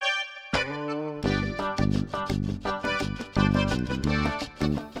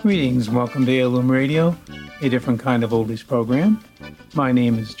Greetings and welcome to Heirloom Radio, a different kind of oldies program. My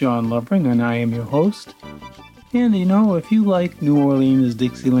name is John Lovering and I am your host. And you know, if you like New Orleans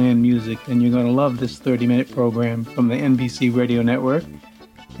Dixieland music, then you're going to love this 30-minute program from the NBC Radio Network.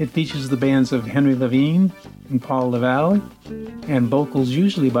 It features the bands of Henry Levine and Paul LaValle, and vocals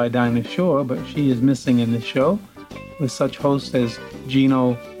usually by Dinah Shore, but she is missing in this show, with such hosts as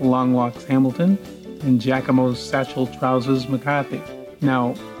Gino Longwalks Hamilton and Giacomo Satchel Trousers McCarthy.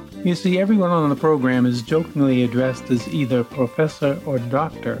 Now, you see, everyone on the program is jokingly addressed as either professor or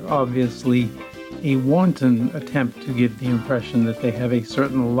doctor, obviously a wanton attempt to give the impression that they have a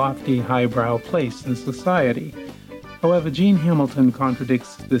certain lofty highbrow place in society. However, Gene Hamilton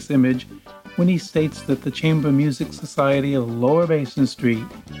contradicts this image when he states that the Chamber Music Society of Lower Basin Street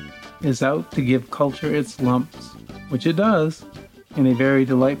is out to give culture its lumps, which it does, in a very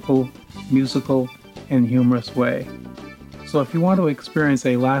delightful, musical, and humorous way. So if you want to experience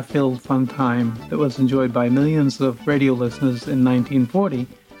a laugh-filled fun time that was enjoyed by millions of radio listeners in 1940,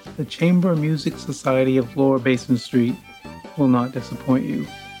 the Chamber Music Society of Lower Basin Street will not disappoint you.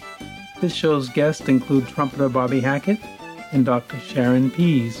 This show's guests include trumpeter Bobby Hackett and Dr. Sharon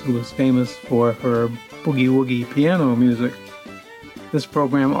Pease, who is famous for her boogie-woogie piano music. This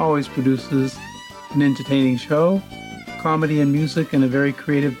program always produces an entertaining show, comedy and music in a very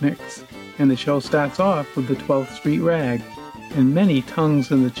creative mix, and the show starts off with the 12th Street Rag and many tongues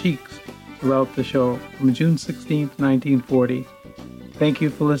in the cheeks throughout the show from June 16, 1940. Thank you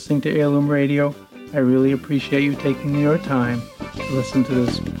for listening to Heirloom Radio. I really appreciate you taking your time to listen to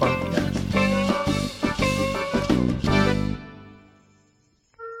this podcast.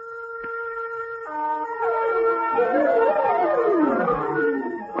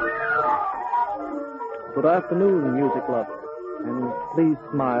 Good afternoon, music lovers, and please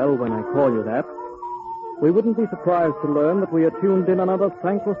smile when I call you that. We wouldn't be surprised to learn that we are tuned in another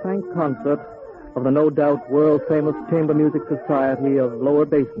thankful-thank concert of the no-doubt world-famous Chamber Music Society of Lower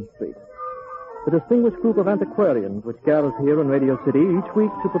Basin Street. The distinguished group of antiquarians which gathers here in Radio City each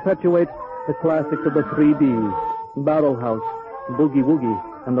week to perpetuate the classics of the 3Bs, Barrel House, Boogie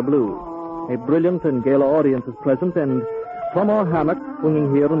Woogie, and the Blues. A brilliant and gala audience is present, and from our hammock,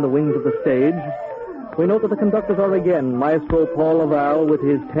 swinging here in the wings of the stage, we note that the conductors are again Maestro Paul LaValle with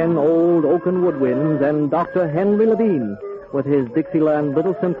his 10 old oaken woodwinds and Dr. Henry Levine with his Dixieland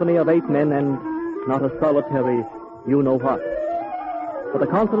Little Symphony of 8 men and not a solitary you-know-what. But the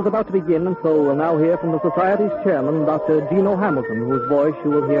concert is about to begin, and so we'll now hear from the Society's chairman, Dr. Gino Hamilton, whose voice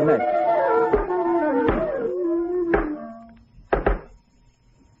you will hear next.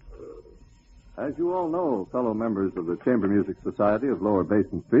 As you all know, fellow members of the Chamber Music Society of Lower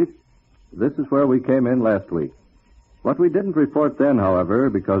Basin Street, this is where we came in last week. What we didn't report then, however,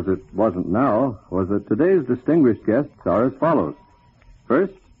 because it wasn't now, was that today's distinguished guests are as follows.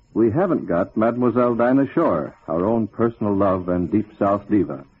 First, we haven't got Mademoiselle Dinah Shore, our own personal love and deep South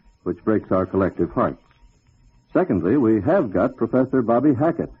diva, which breaks our collective hearts. Secondly, we have got Professor Bobby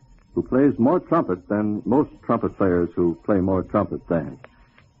Hackett, who plays more trumpet than most trumpet players who play more trumpet than.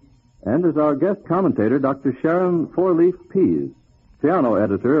 And as our guest commentator, Dr. Sharon Four-Leaf Pease, piano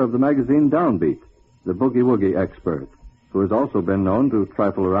editor of the magazine Downbeat, the boogie-woogie expert, who has also been known to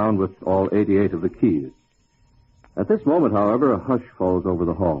trifle around with all 88 of the keys. At this moment, however, a hush falls over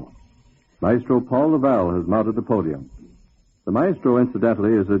the hall. Maestro Paul LaValle has mounted the podium. The maestro,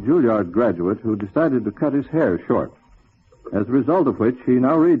 incidentally, is a Juilliard graduate who decided to cut his hair short, as a result of which he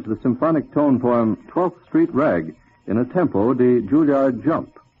now reads the symphonic tone poem 12th Street Rag in a tempo de Juilliard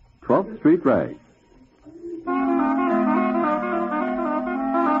jump. 12th Street Rag.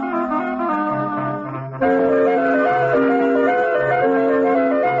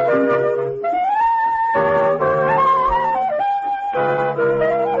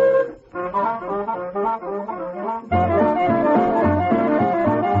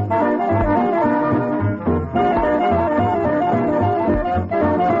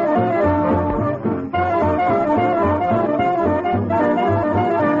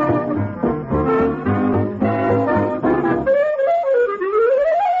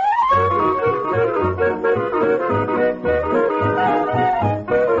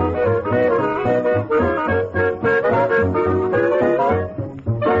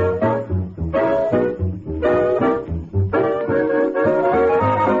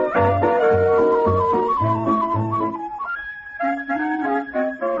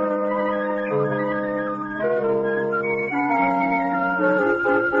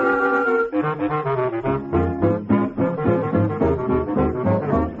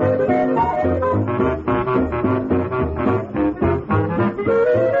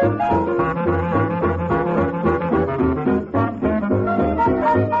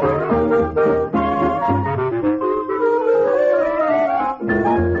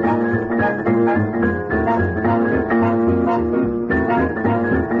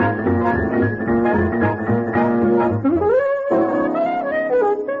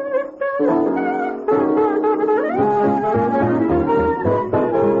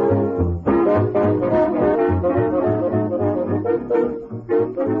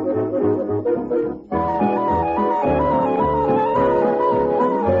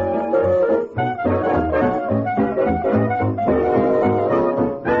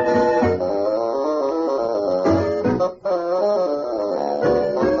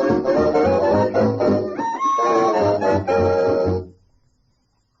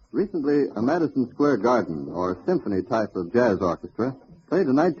 Presently, a Madison Square Garden or symphony type of jazz orchestra played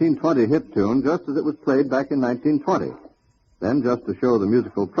a 1920 hit tune just as it was played back in 1920. Then, just to show the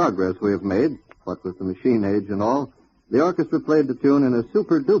musical progress we have made, what with the machine age and all, the orchestra played the tune in a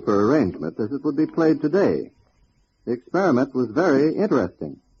super-duper arrangement as it would be played today. The experiment was very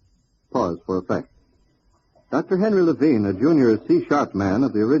interesting. Pause for effect. Dr. Henry Levine, a junior C-sharp man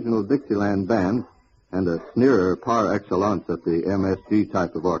of the original Dixieland band and a sneerer par excellence at the MSG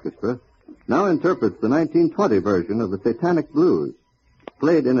type of orchestra, now interprets the 1920 version of the Satanic Blues,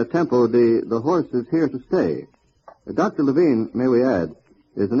 played in a tempo The Horse is Here to Stay. Dr. Levine, may we add,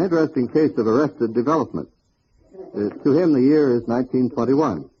 is an interesting case of arrested development. To him, the year is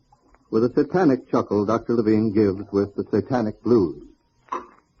 1921. With a satanic chuckle, Dr. Levine gives with the Satanic Blues.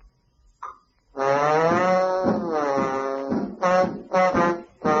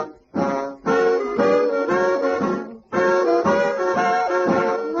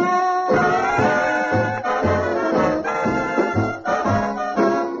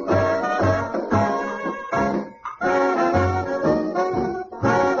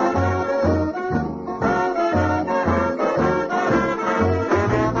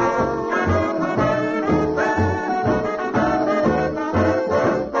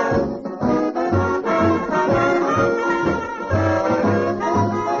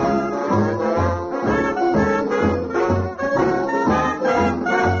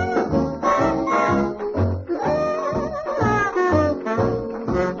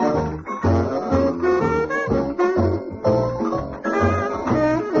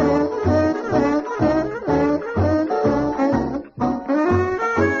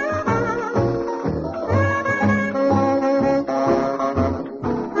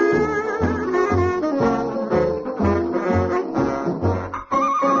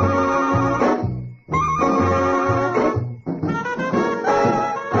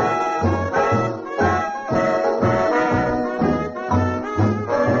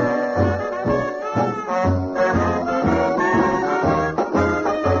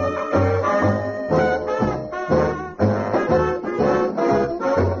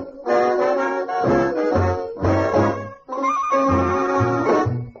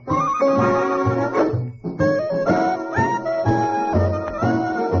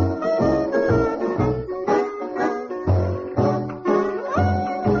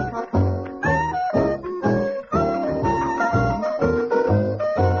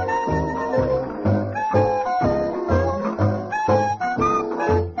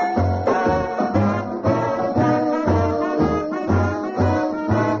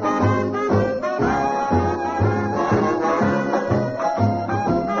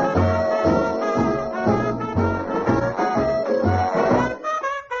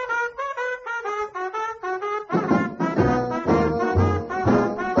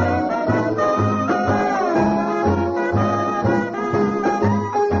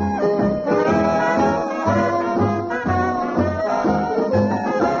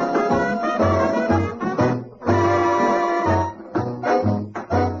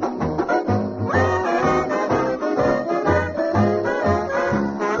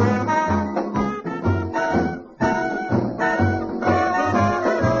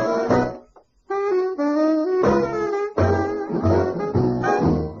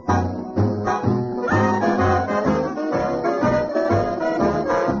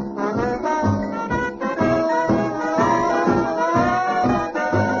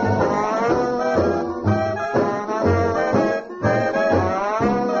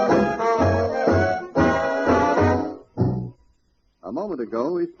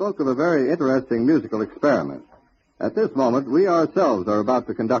 Of a very interesting musical experiment. At this moment, we ourselves are about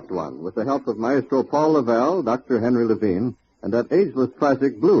to conduct one with the help of Maestro Paul Lavelle, Dr. Henry Levine, and that ageless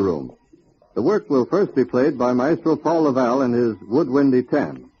classic Blue Room. The work will first be played by Maestro Paul Lavelle in his Woodwindy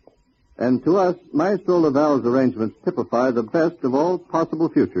 10. And to us, Maestro Lavelle's arrangements typify the best of all possible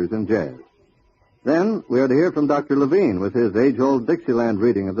futures in jazz. Then we are to hear from Dr. Levine with his age-old Dixieland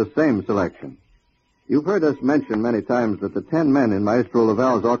reading of the same selection. You've heard us mention many times that the 10 men in Maestro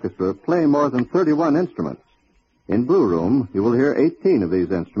Lavelle's orchestra play more than 31 instruments. In Blue Room, you will hear 18 of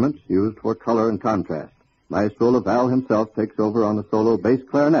these instruments used for color and contrast. Maestro Lavelle himself takes over on the solo bass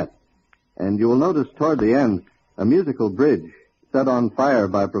clarinet. And you will notice toward the end a musical bridge set on fire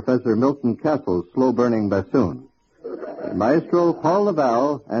by Professor Milton Castle's slow-burning bassoon. Maestro Paul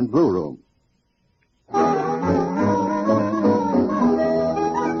Lavelle and Blue Room.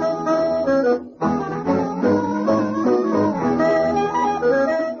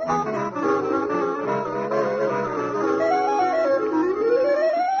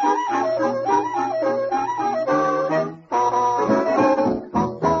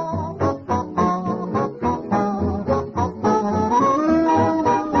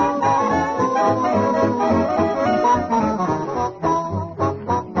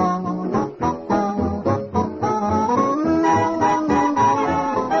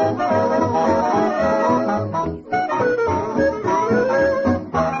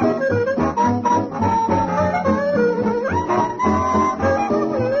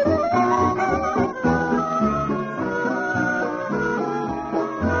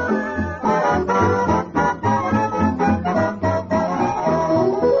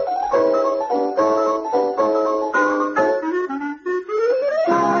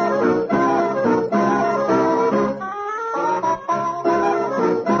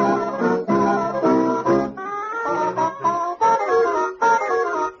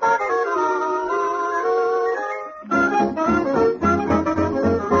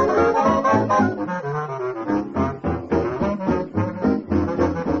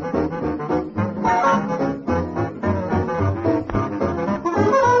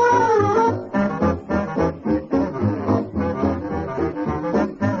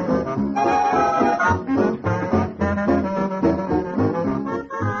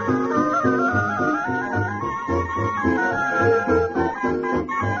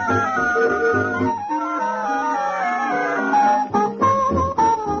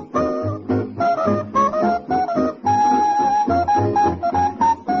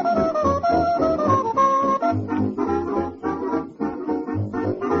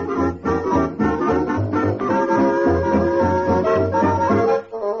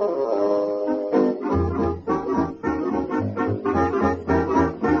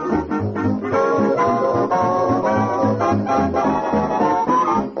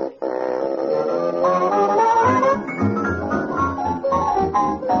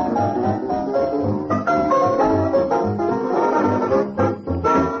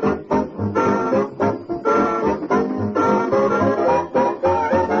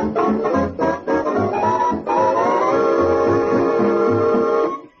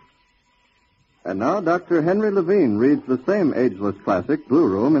 And now Dr. Henry Levine reads the same ageless classic, Blue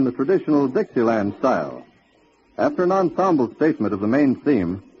Room, in the traditional Dixieland style. After an ensemble statement of the main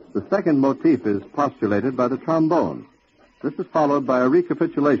theme, the second motif is postulated by the trombone. This is followed by a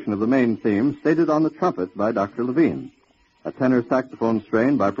recapitulation of the main theme stated on the trumpet by Dr. Levine. A tenor saxophone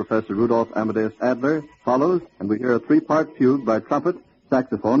strain by Professor Rudolph Amadeus Adler follows, and we hear a three-part fugue by trumpet,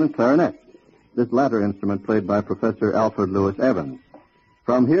 saxophone, and clarinet. This latter instrument played by Professor Alfred Lewis Evans.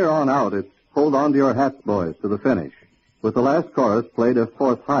 From here on out, it's Hold On to Your Hats, Boys, to the finish, with the last chorus played a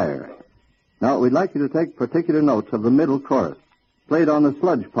fourth higher. Now, we'd like you to take particular notes of the middle chorus, played on the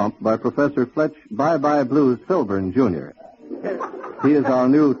sludge pump by Professor Fletch Bye-Bye Blues Filburn, Jr. He is our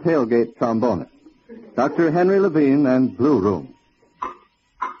new tailgate trombonist. Dr. Henry Levine and Blue Room.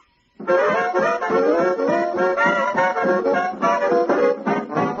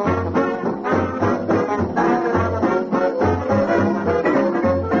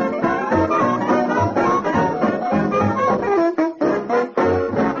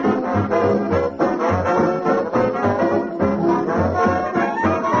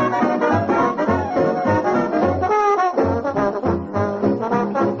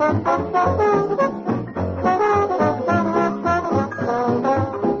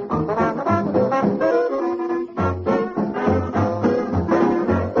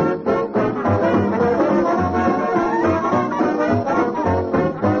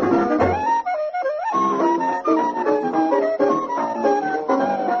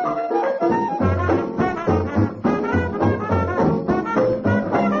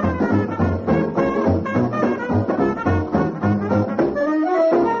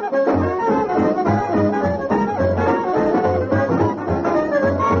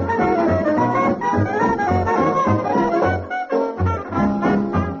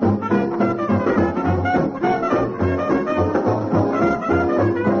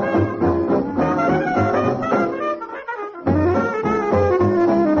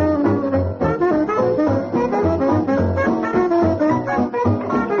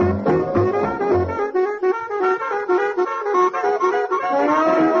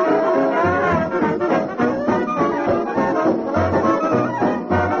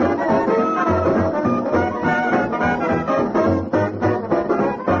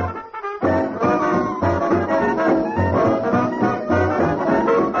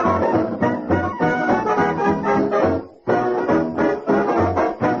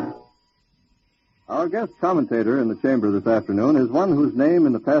 Our guest commentator in the chamber this afternoon is one whose name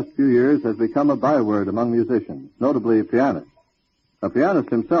in the past few years has become a byword among musicians, notably pianists. A pianist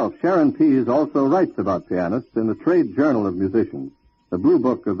himself, Sharon Pease also writes about pianists in the Trade Journal of Musicians, the blue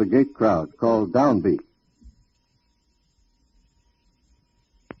book of the Gate crowd called Downbeat.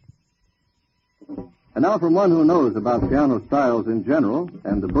 And now from one who knows about piano styles in general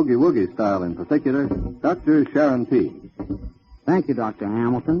and the boogie-woogie style in particular, Dr. Sharon Pease. Thank you, Dr.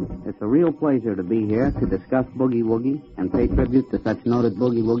 Hamilton. It's a real pleasure to be here to discuss boogie-woogie and pay tribute to such noted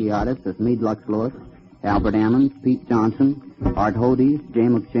boogie-woogie artists as Meade Lux Lewis, Albert Ammons, Pete Johnson, Art Hodes, Jay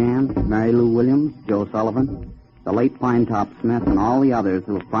McShann, Mary Lou Williams, Joe Sullivan, the late Pinetop Smith, and all the others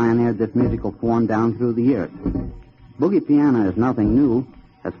who have pioneered this musical form down through the years. Boogie piano is nothing new.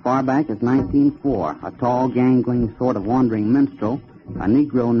 As far back as 1904, a tall, gangling, sort of wandering minstrel, a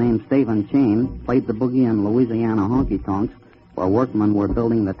Negro named Stephen Chain, played the boogie in Louisiana honky-tonks where workmen were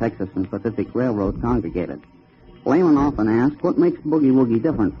building the Texas and Pacific Railroad congregated. Laymen often ask, what makes boogie-woogie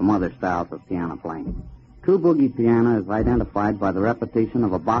different from other styles of piano playing? True boogie piano is identified by the repetition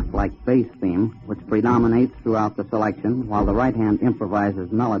of a box-like bass theme, which predominates throughout the selection, while the right hand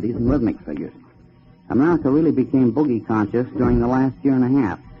improvises melodies and rhythmic figures. America really became boogie conscious during the last year and a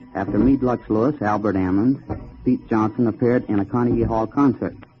half, after Meade Lux Lewis, Albert Ammons, Pete Johnson appeared in a Carnegie Hall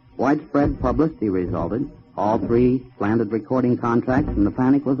concert. Widespread publicity resulted. All three landed recording contracts, and the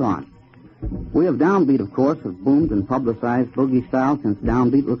panic was on. We of Downbeat, of course, have boomed and publicized boogie style since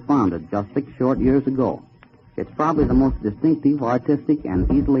Downbeat was founded just 6 short years ago. It's probably the most distinctive, artistic, and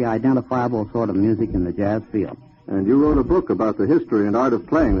easily identifiable sort of music in the jazz field. And you wrote a book about the history and art of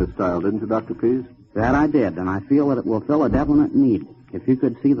playing this style, didn't you, Dr. Pease? That I did, and I feel that it will fill a definite need. If you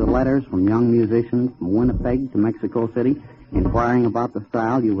could see the letters from young musicians from Winnipeg to Mexico City inquiring about the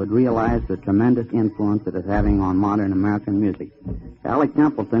style, you would realize the tremendous influence it is having on modern American music. Alec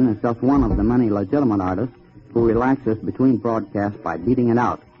Templeton is just one of the many legitimate artists who relaxes between broadcasts by beating it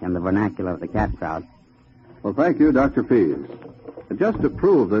out in the vernacular of the cat crowd. Well, thank you, Dr. Pease. Just to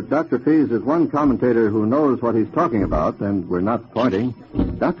prove that Dr. Pease is one commentator who knows what he's talking about, and we're not pointing,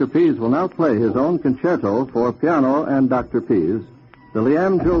 Dr. Pease will now play his own concerto for piano and Dr. Pease, the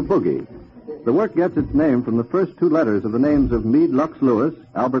Liam Joe Boogie. The work gets its name from the first two letters of the names of Meade Lux Lewis,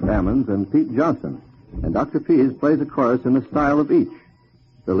 Albert Ammons, and Pete Johnson, and Dr. Pease plays a chorus in the style of each.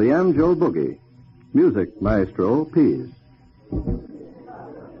 The Liam Joe Boogie. Music, Maestro Pease.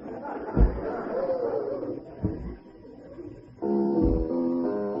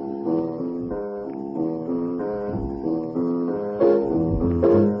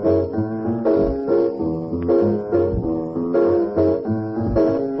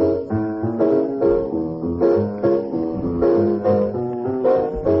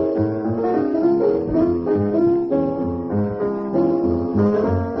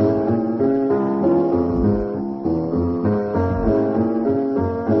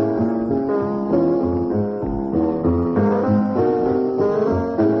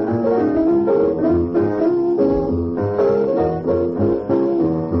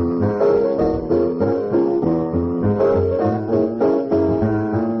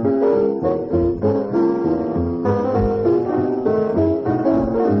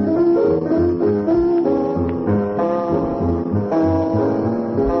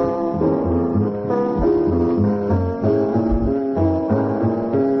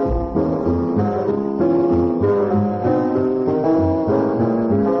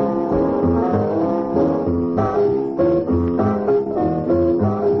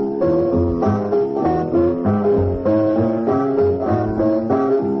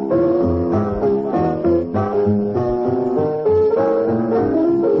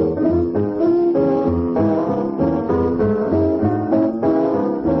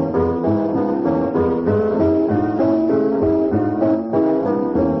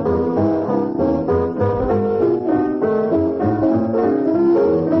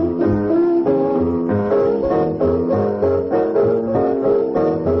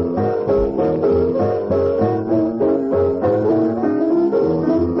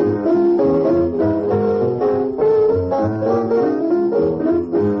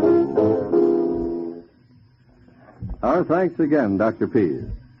 Thanks again, Dr. Pease.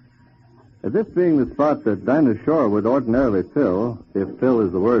 This being the spot that Dinah Shore would ordinarily fill, if fill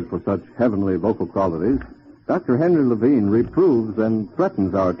is the word for such heavenly vocal qualities, Dr. Henry Levine reproves and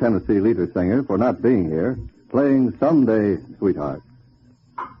threatens our Tennessee leader singer for not being here, playing Someday, Sweetheart.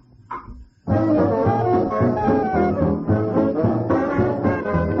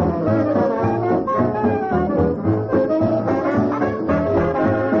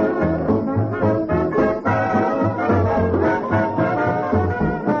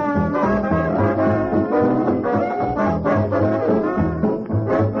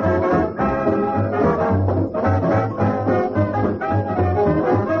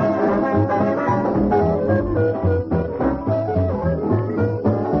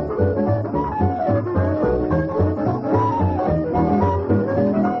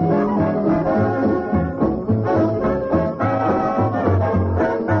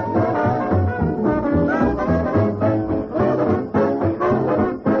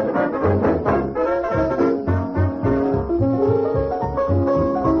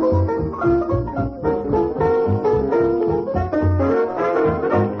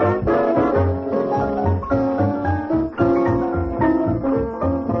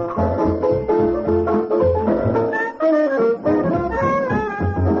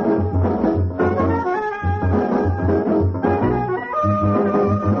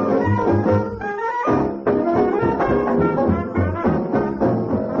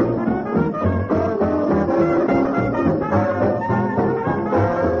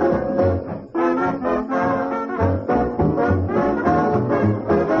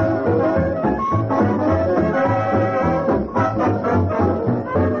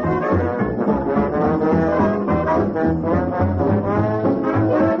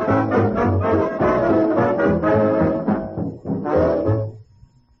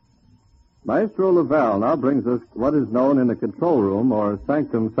 Maestro Laval now brings us what is known in the control room, or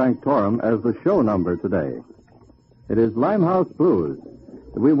sanctum sanctorum, as the show number today. It is Limehouse Blues.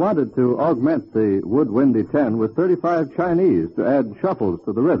 We wanted to augment the Wood-Windy 10 with 35 Chinese to add shuffles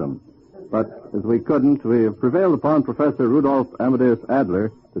to the rhythm. But as we couldn't, we have prevailed upon Professor Rudolph Amadeus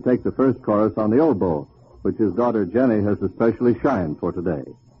Adler to take the first chorus on the oboe, which his daughter Jenny has especially shined for today.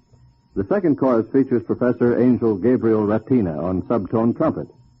 The second chorus features Professor Angel Gabriel Ratina on subtone trumpet,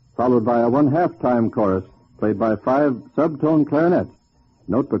 followed by a one-half-time chorus played by 5 subtone clarinets.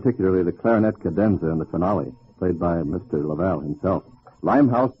 Note particularly the clarinet cadenza in the finale, played by Mr. Laval himself.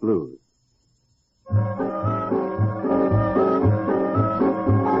 Limehouse Blues.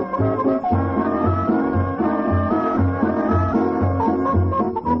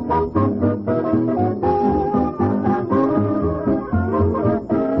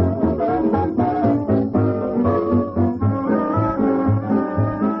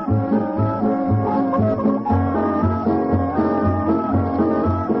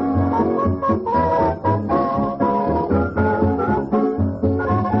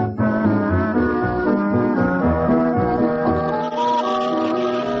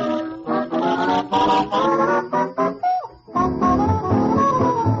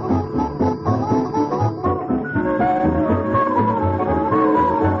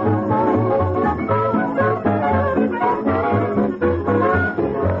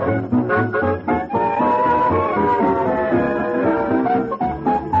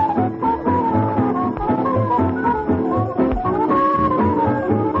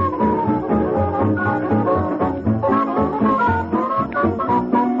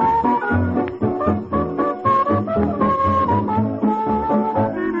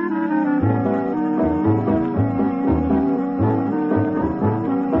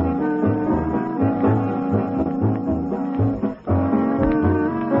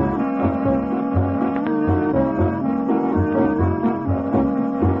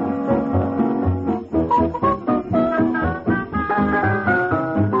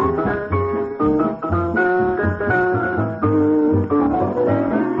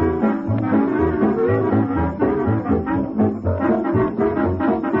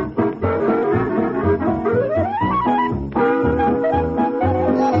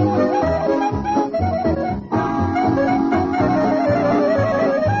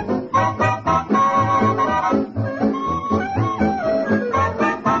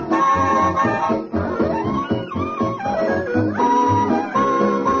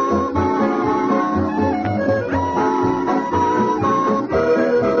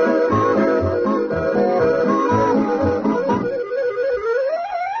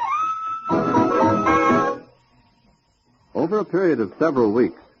 period of several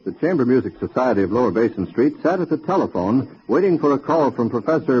weeks, the Chamber Music Society of Lower Basin Street sat at the telephone waiting for a call from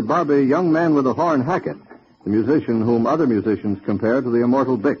Professor Bobby Young Man with a Horn Hackett, the musician whom other musicians compare to the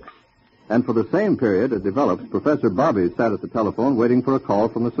immortal Bix. And for the same period, it develops, Professor Bobby sat at the telephone waiting for a call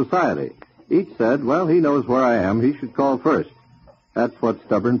from the society. Each said, well, he knows where I am. He should call first. That's what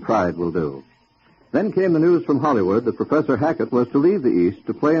stubborn pride will do. Then came the news from Hollywood that Professor Hackett was to leave the East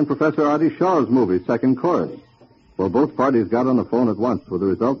to play in Professor Artie Shaw's movie, Second Chorus. Well, both parties got on the phone at once with the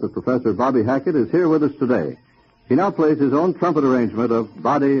result that Professor Bobby Hackett is here with us today. He now plays his own trumpet arrangement of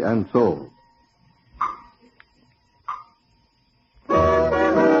Body and Soul.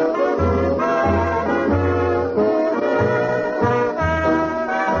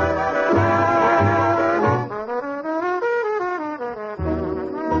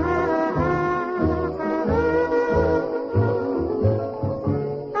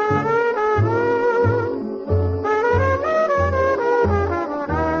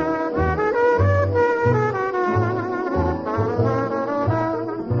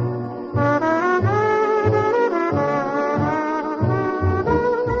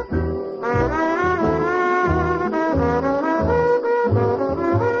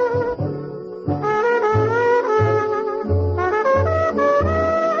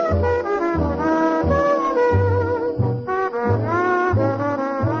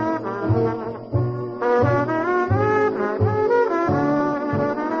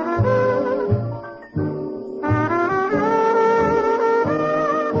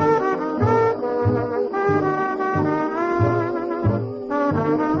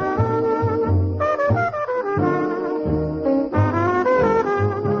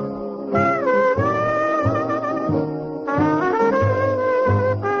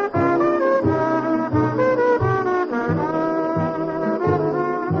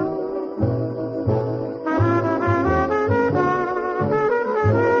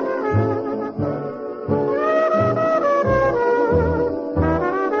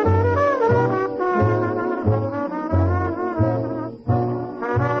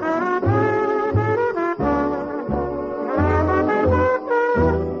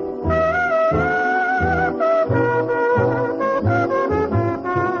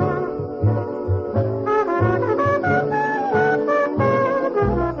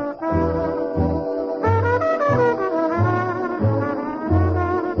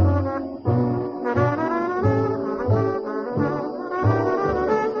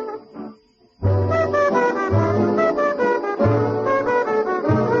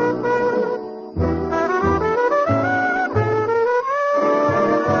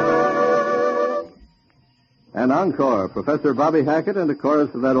 An encore, Professor Bobby Hackett and a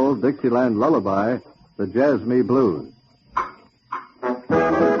chorus of that old Dixieland lullaby, the Jazz Me Blues.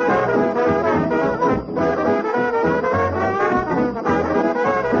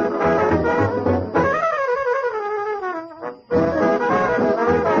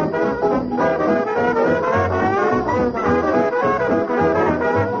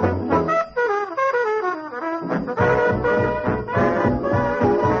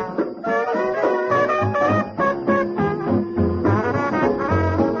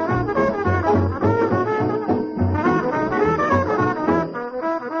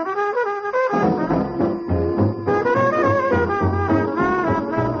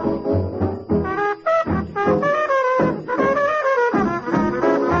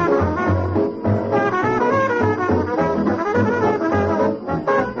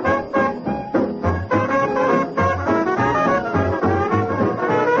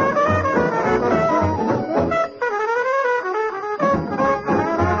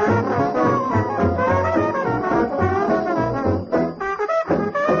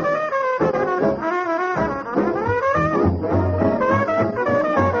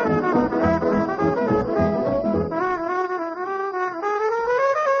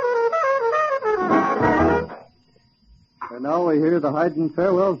 And now we hear the Haydn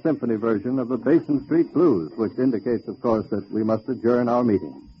Farewell Symphony version of the Basin Street Blues, which indicates, of course, that we must adjourn our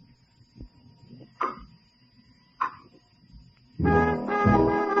meeting.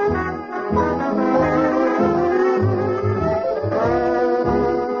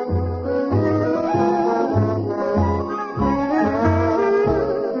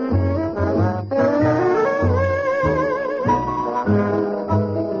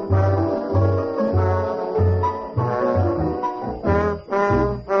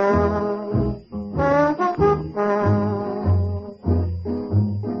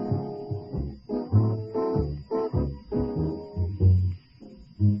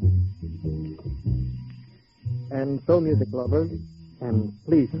 And so, music lovers, and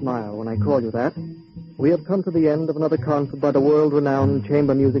please smile when I call you that, we have come to the end of another concert by the world-renowned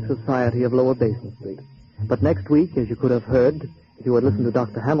Chamber Music Society of Lower Basin Street. But next week, as you could have heard if you had listened to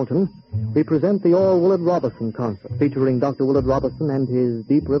Dr. Hamilton, we present the All Willard Robertson concert featuring Dr. Willard Robertson and his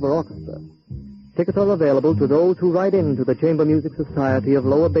Deep River Orchestra. Tickets are available to those who write in to the Chamber Music Society of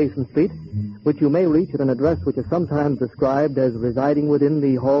Lower Basin Street, which you may reach at an address which is sometimes described as residing within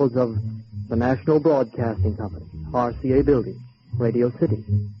the halls of the National Broadcasting Company, RCA Building, Radio City,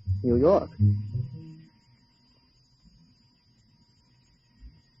 New York.